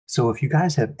So if you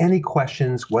guys have any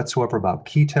questions whatsoever about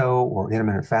keto or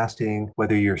intermittent fasting,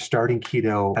 whether you're starting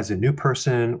keto as a new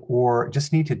person or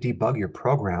just need to debug your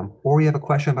program, or you have a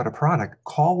question about a product,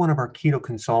 call one of our keto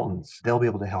consultants. They'll be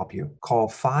able to help you. Call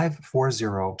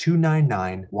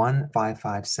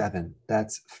 540-299-1557.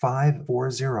 That's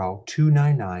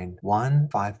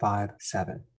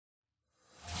 540-299-1557.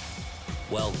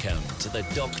 Welcome to the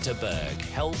Dr. Berg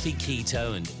Healthy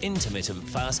Keto and Intermittent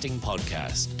Fasting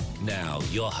Podcast. Now,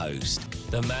 your host,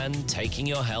 the man taking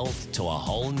your health to a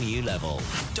whole new level,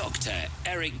 Dr.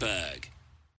 Eric Berg.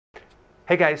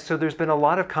 Hey guys, so there's been a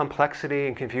lot of complexity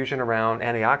and confusion around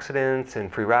antioxidants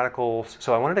and free radicals,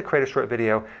 so I wanted to create a short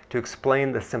video to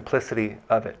explain the simplicity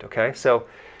of it, okay? So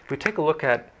if we take a look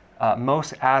at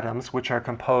most atoms, which are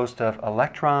composed of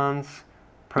electrons,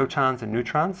 protons, and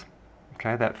neutrons,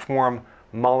 okay, that form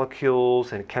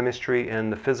molecules and chemistry in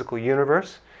the physical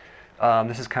universe.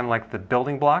 This is kind of like the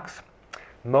building blocks.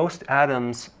 Most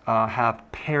atoms have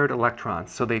paired electrons,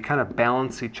 so they kind of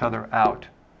balance each other out.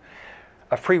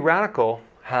 A free radical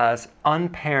has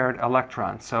unpaired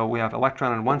electrons, so we have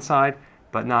electron on one side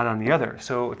but not on the other.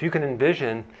 So if you can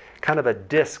envision kind of a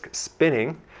disk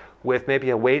spinning with maybe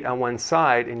a weight on one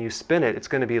side and you spin it, it's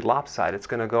going to be lopsided. It's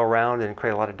going to go around and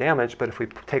create a lot of damage, but if we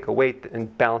take a weight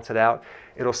and balance it out,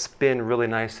 it'll spin really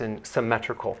nice and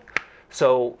symmetrical.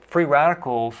 So free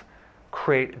radicals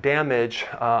create damage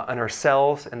on our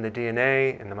cells and the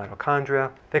DNA and the mitochondria.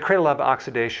 They create a lot of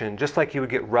oxidation, just like you would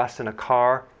get rust in a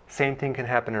car. Same thing can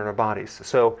happen in our bodies.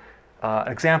 So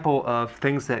an example of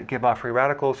things that give off free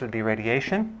radicals would be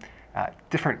radiation,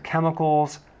 different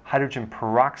chemicals, hydrogen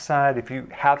peroxide. If you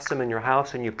have some in your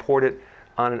house and you poured it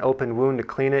on an open wound to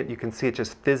clean it, you can see it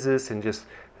just fizzes and just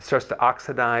starts to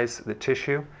oxidize the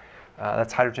tissue.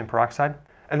 That's hydrogen peroxide.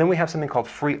 And then we have something called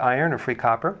free iron or free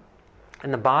copper.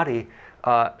 In the body,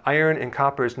 iron and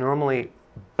copper is normally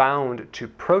bound to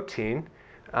protein,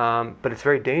 but it's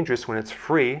very dangerous when it's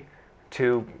free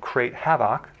to create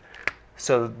havoc.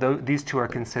 So these two are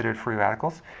considered free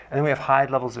radicals. And then we have high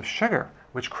levels of sugar,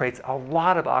 which creates a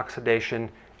lot of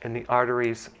oxidation in the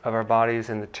arteries of our bodies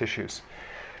and the tissues.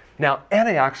 Now,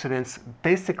 antioxidants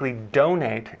basically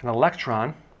donate an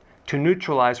electron to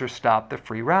neutralize or stop the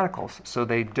free radicals. So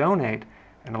they donate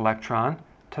an electron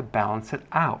to balance it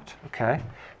out, okay?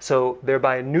 So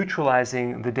thereby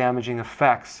neutralizing the damaging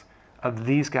effects of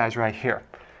these guys right here.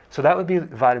 So that would be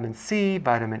vitamin C,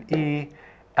 vitamin E,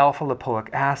 alpha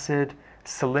lipoic acid,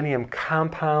 selenium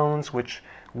compounds, which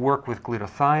work with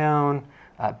glutathione,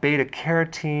 beta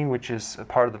carotene, which is a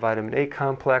part of the vitamin A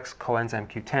complex, coenzyme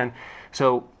Q10.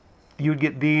 So you'd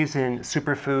get these in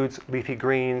superfoods, leafy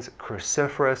greens,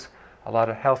 cruciferous, a lot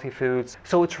of healthy foods.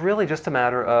 So it's really just a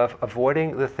matter of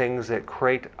avoiding the things that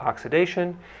create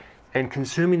oxidation and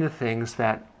consuming the things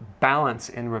that balance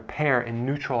and repair and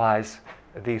neutralize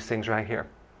these things right here.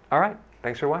 All right,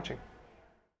 thanks for watching.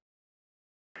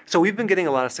 So we've been getting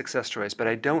a lot of success stories, but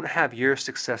I don't have your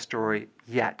success story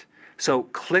yet. So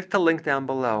click the link down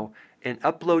below and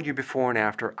upload your before and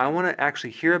after. I want to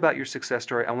actually hear about your success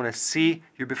story. I want to see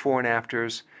your before and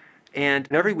afters. And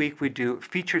every week we do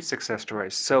featured success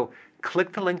stories. So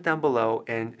click the link down below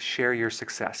and share your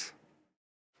success.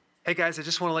 Hey guys, I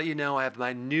just want to let you know I have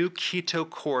my new keto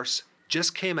course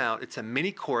just came out. It's a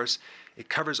mini course. It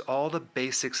covers all the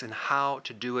basics and how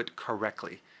to do it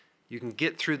correctly. You can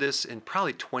get through this in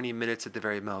probably 20 minutes at the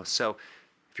very most. So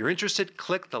if you're interested,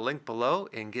 click the link below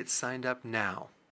and get signed up now.